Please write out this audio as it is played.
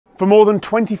For more than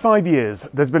 25 years,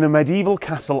 there's been a medieval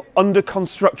castle under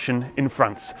construction in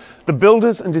France. The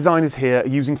builders and designers here are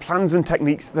using plans and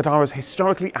techniques that are as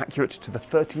historically accurate to the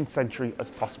 13th century as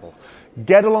possible.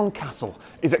 Guédelon Castle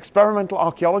is experimental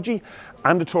archaeology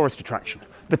and a tourist attraction.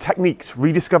 The techniques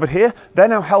rediscovered here, they're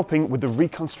now helping with the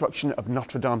reconstruction of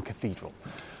Notre Dame Cathedral.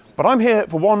 But I'm here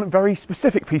for one very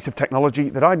specific piece of technology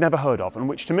that I'd never heard of, and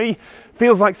which to me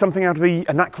feels like something out of the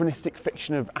anachronistic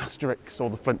fiction of Asterix or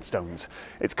the Flintstones.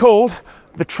 It's called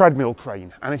the treadmill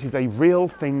crane, and it is a real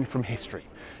thing from history.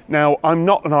 Now, I'm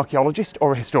not an archaeologist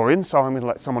or a historian, so I'm going to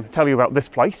let someone tell you about this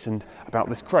place and about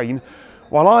this crane,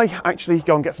 while I actually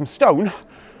go and get some stone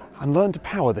and learn to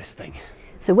power this thing.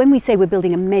 So when we say we're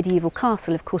building a medieval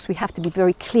castle, of course, we have to be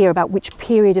very clear about which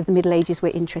period of the Middle Ages we're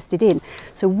interested in.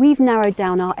 So we've narrowed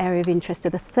down our area of interest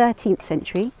to the 13th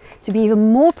century. To be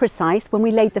even more precise, when we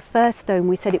laid the first stone,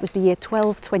 we said it was the year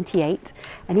 1228,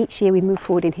 and each year we move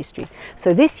forward in history.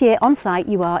 So this year on site,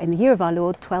 you are in the year of our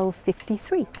Lord,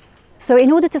 1253. So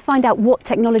in order to find out what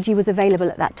technology was available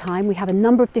at that time, we have a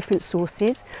number of different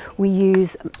sources. We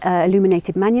use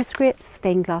illuminated manuscripts,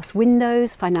 stained glass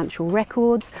windows, financial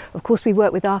records. Of course, we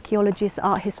work with archaeologists,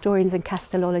 art historians and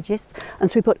castilologists. And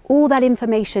so we put all that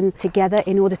information together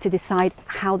in order to decide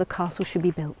how the castle should be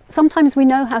built. Sometimes we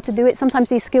know how to do it. Sometimes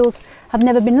these skills have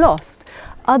never been lost.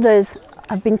 Others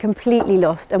have been completely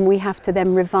lost, and we have to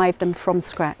then revive them from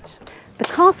scratch. The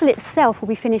castle itself will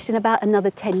be finished in about another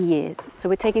 10 years. So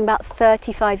we're taking about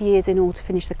 35 years in all to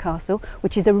finish the castle,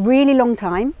 which is a really long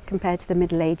time compared to the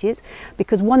Middle Ages,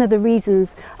 because one of the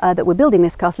reasons that we're building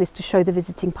this castle is to show the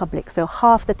visiting public. So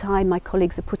half the time my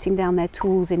colleagues are putting down their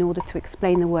tools in order to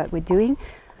explain the work we're doing.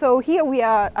 So here we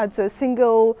are at the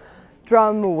single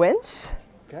drum winch.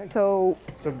 Okay. So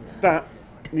that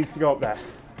needs to go up there?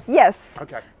 Yes.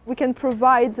 Okay. We can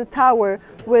provide the tower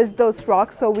with those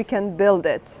rocks so we can build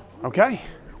it. Okay.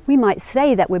 We might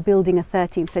say that we're building a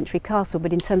 13th century castle,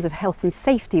 but in terms of health and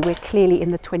safety, we're clearly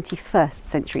in the 21st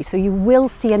century. So you will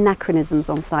see anachronisms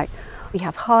on site. We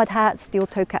have hard hats, steel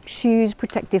toe-cap shoes,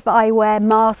 protective eyewear,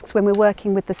 masks when we're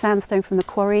working with the sandstone from the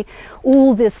quarry.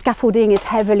 All the scaffolding is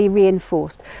heavily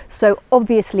reinforced. So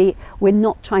obviously, we're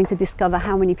not trying to discover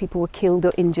how many people were killed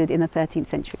or injured in the 13th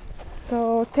century.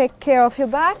 So take care of your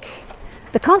back.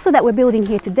 The castle that we're building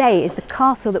here today is the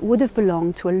castle that would have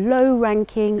belonged to a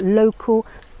low-ranking, local,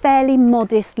 fairly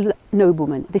modest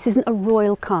nobleman. This isn't a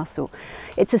royal castle.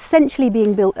 It's essentially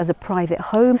being built as a private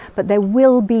home, but there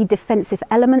will be defensive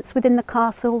elements within the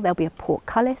castle. There'll be a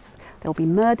portcullis, there'll be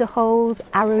murder holes,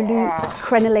 arrow loops,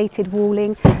 crenellated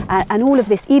walling, and all of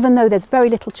this, even though there's very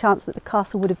little chance that the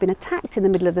castle would have been attacked in the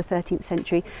middle of the 13th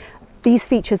century, these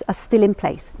features are still in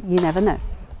place. You never know.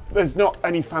 There's not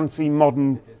any fancy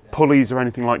modern pulleys or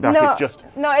anything like that.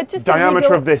 No, it's just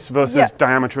diameter of this versus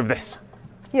diameter of this.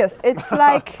 Yes, it's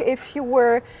like if you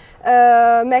were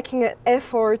making an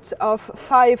effort of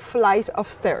 5 flights of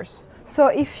stairs. So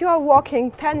if you are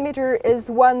walking, 10 meters is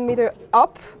 1 meter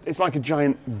up. It's like a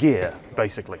giant gear,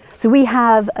 basically. So we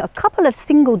have a couple of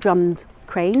single drummed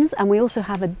cranes, and we also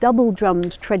have a double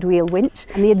drummed tread wheel winch.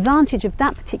 And the advantage of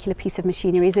that particular piece of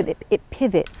machinery is that it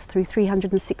pivots through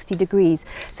 360 degrees.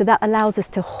 So that allows us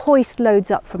to hoist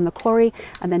loads up from the quarry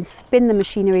and then spin the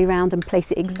machinery around and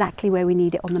place it exactly where we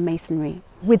need it on the masonry.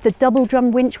 With the double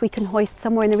drum winch, we can hoist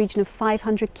somewhere in the region of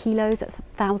 500 kilos, that's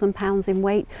 1,000 pounds in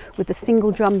weight. With the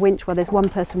single drum winch, well, there's one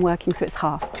person working, so it's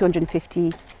half,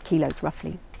 250 kilos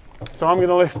roughly. So I'm going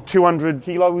to lift 200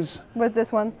 kilos. With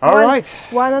this one. All right.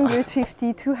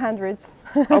 150, 200.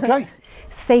 Okay.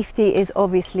 Safety is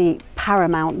obviously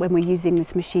paramount when we're using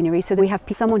this machinery. So we have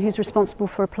someone who's responsible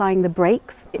for applying the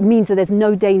brakes. It means that there's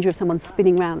no danger of someone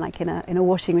spinning around like in a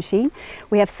washing machine.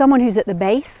 We have someone who's at the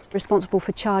base, responsible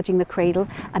for charging the cradle,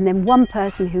 and then one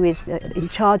person who is in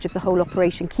charge of the whole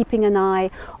operation, keeping an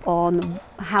eye on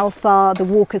how far the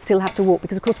walkers still have to walk,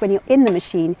 because of course when you're in the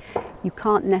machine, you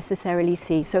can't necessarily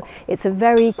see. So it's a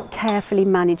very carefully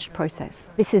managed process.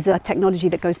 This is a technology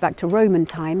that goes back to Roman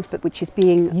times, but which is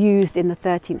being used in the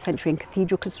 13th century in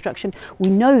cathedral construction. We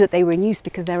know that they were in use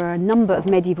because there are a number of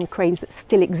medieval cranes that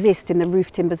still exist in the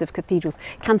roof timbers of cathedrals.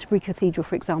 Canterbury Cathedral,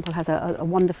 for example, has a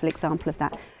wonderful example of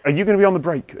that. Are you going to be on the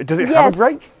brake? Does it have a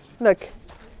brake? Look,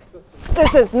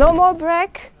 this is no more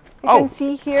brake. You can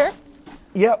see here.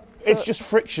 Yep, so it's just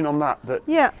friction on that.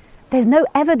 Yeah. There's no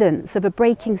evidence of a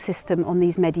braking system on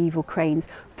these medieval cranes.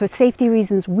 For safety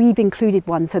reasons, we've included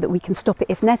one so that we can stop it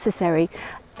if necessary.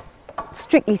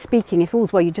 Strictly speaking, if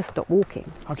all's well, you just stop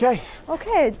walking. Okay.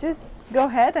 Okay, just go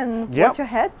ahead and watch your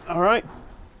head. All right.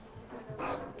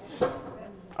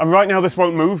 And right now this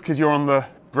won't move because you're on the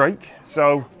brake,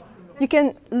 so You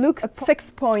can look at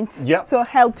fixed points, Yep. so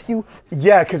help you.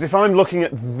 Yeah, because if I'm looking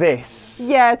at this...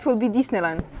 Yeah, it will be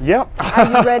Disneyland. Yep.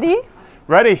 Are you ready?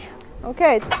 Ready.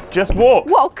 Okay. Just walk.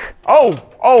 Walk. Oh,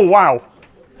 wow.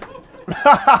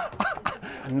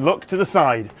 And look to the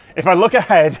side. If I look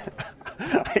ahead,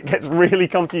 it gets really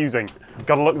confusing.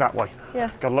 Got to look that way.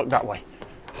 Yeah. Got to look that way.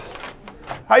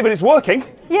 Hey, but it's working.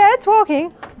 Yeah, it's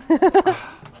walking.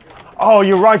 Oh,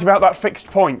 you're right about that fixed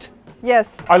point.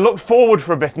 Yes. I looked forward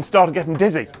for a bit and started getting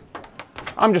dizzy.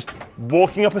 I'm just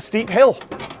walking up a steep hill.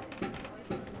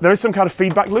 There is some kind of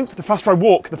feedback loop. The faster I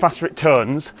walk, the faster it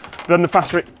turns. Then the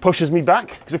faster it pushes me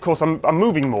back, because of course I'm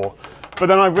moving more. But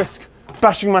then I risk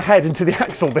bashing my head into the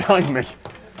axle behind me.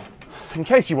 In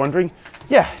case you're wondering,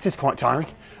 yeah, it is quite tiring.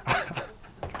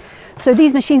 So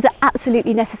these machines are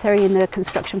absolutely necessary in the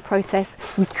construction process.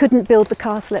 We couldn't build the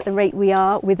castle at the rate we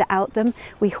are without them.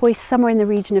 We hoist somewhere in the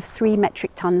region of 3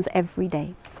 metric tons every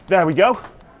day. There we go.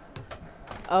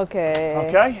 Okay.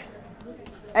 Okay.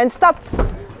 And stop.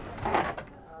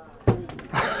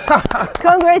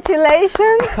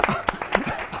 Congratulations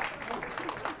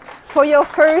for your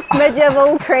first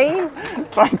medieval crane.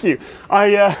 Thank you.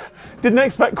 I didn't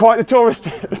expect quite the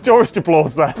tourist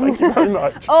applause there. Thank you very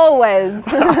much. Always.